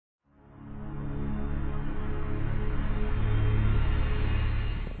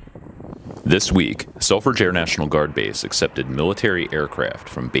This week, Selfridge Air National Guard Base accepted military aircraft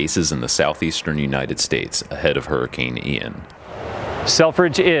from bases in the southeastern United States ahead of Hurricane Ian.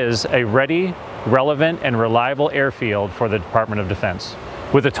 Selfridge is a ready, relevant, and reliable airfield for the Department of Defense.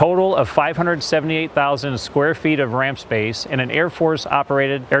 With a total of 578,000 square feet of ramp space and an Air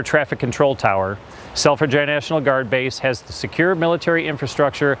Force-operated air traffic control tower, Selfridge Air National Guard Base has the secure military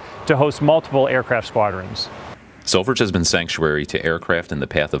infrastructure to host multiple aircraft squadrons. Selfridge has been sanctuary to aircraft in the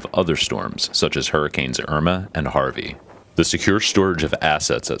path of other storms, such as Hurricanes Irma and Harvey. The secure storage of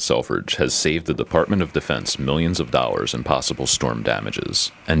assets at Selfridge has saved the Department of Defense millions of dollars in possible storm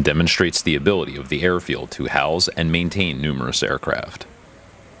damages, and demonstrates the ability of the airfield to house and maintain numerous aircraft.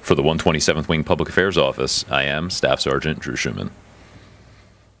 For the 127th Wing Public Affairs Office, I am Staff Sergeant Drew Schumann.